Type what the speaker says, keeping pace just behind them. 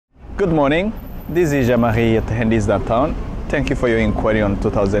Good morning. This is Jean-Marie at Hendy's Downtown. Thank you for your inquiry on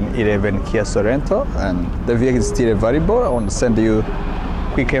 2011 Kia Sorento, and the vehicle is still available. I want to send you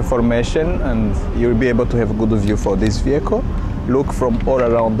quick information and you'll be able to have a good view for this vehicle. Look from all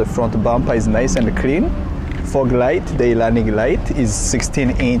around. The front bumper is nice and clean. Fog light, day landing light is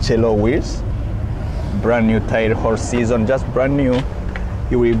 16-inch alloy wheels. Brand new tire, whole season, just brand new.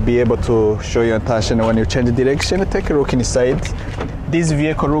 You will be able to show your attention when you change direction. Take a look inside. This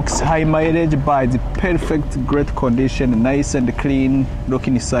vehicle looks high mileage, but it's perfect, great condition, nice and clean. Look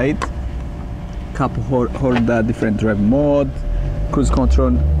inside. Cup holder, different drive mode, cruise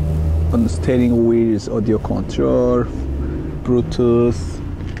control on the steering wheels, audio control, Bluetooth.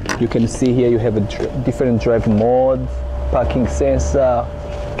 You can see here you have a different drive mode, parking sensor.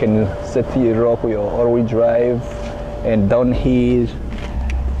 You can set your lock with your all-wheel drive and downhill.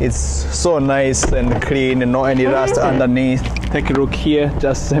 It's so nice and clean and no any rust underneath. Take a look here,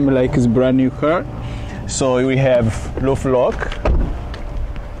 just same like it's brand new car. So we have roof lock.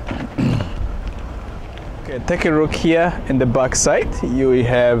 Okay, take a look here in the back side. You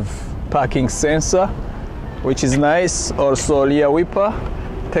have parking sensor, which is nice. Also rear wiper.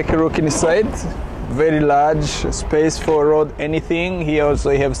 Take a look inside. Very large space for road anything. Here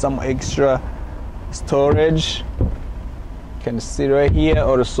also you have some extra storage. You can see right here.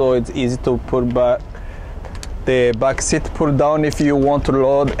 Also it's easy to put back the back seat, pull down if you want to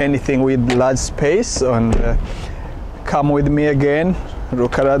load anything with large space. And come with me again,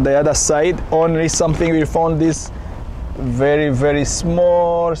 look at the other side. Only something we found is very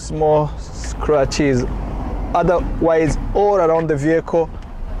small scratches. Otherwise all around the vehicle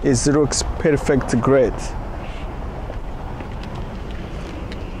looks perfect, great.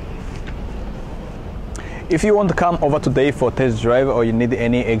 If you want to come over today for test drive, or you need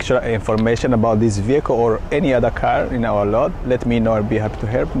any extra information about this vehicle or any other car in our lot, let me know. I'll be happy to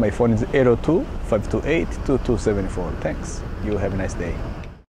help. My phone is 02-528-2274. Thanks. You have a nice day.